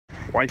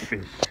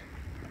Whitefish.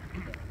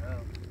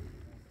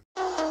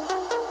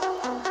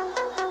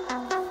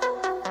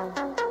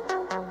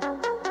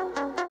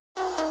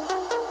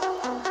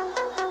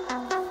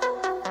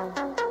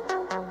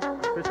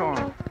 Fish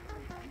on.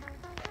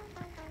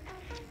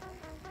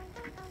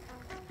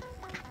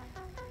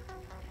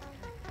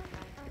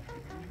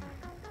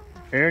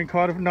 Aaron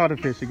caught another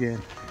fish again.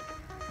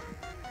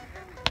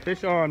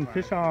 Fish on,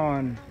 fish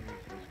on.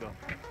 Let's go.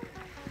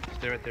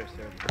 Stay right there,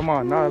 stay right there. Come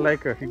on, not a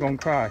Laker. He's gonna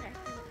cry.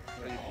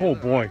 Oh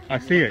boy, I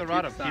see it. Keep the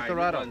rod up, keep the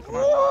rod up. Come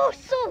on. Oh,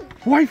 so.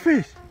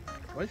 Whitefish!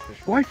 Whitefish.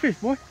 Whitefish,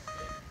 boy.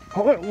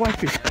 Oh,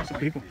 whitefish. That's a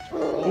big one.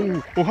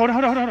 Oh, oh, hold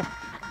on.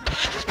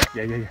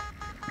 Yeah.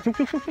 Zoom.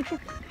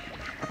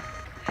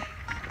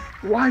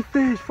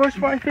 Whitefish, first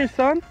whitefish,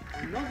 son.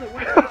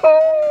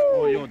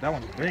 Oh, yo, that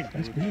one's big.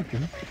 That's big,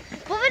 dude.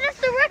 Well, that's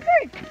the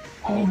record.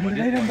 Oh, you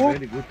laid him, boy.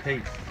 Really good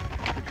pace.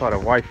 We caught a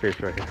whitefish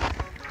right here.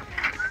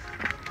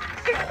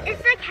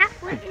 It's like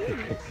halfway in.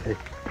 Hey.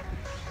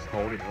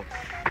 Hold it up.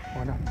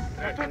 Oh, no.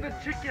 That's on the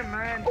chicken,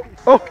 man.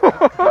 Oh!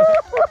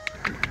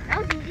 That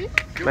was easy.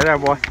 Right there,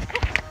 boy.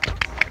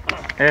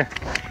 Hey,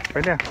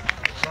 right there.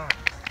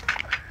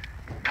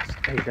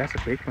 Hey, that's a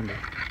big one there.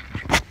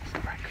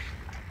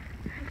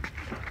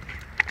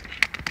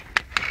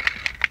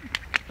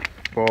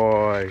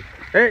 Boy.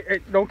 Hey,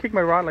 don't kick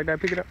my rod like that.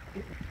 Pick it up.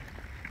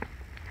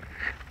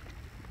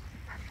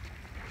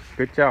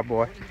 Good job,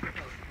 boy.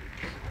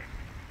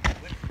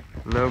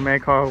 Little man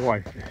called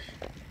whitefish.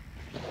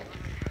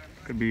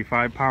 Could be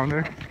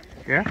 5-pounder.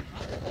 Yeah?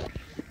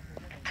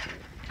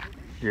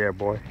 Yeah,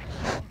 boy.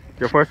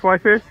 Your first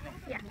whitefish?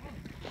 Yeah.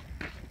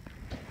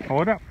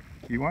 Hold up.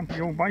 You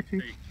won't bite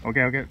you?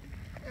 Okay.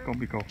 It's gonna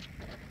be cool.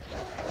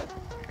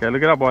 Okay,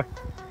 look it up, boy.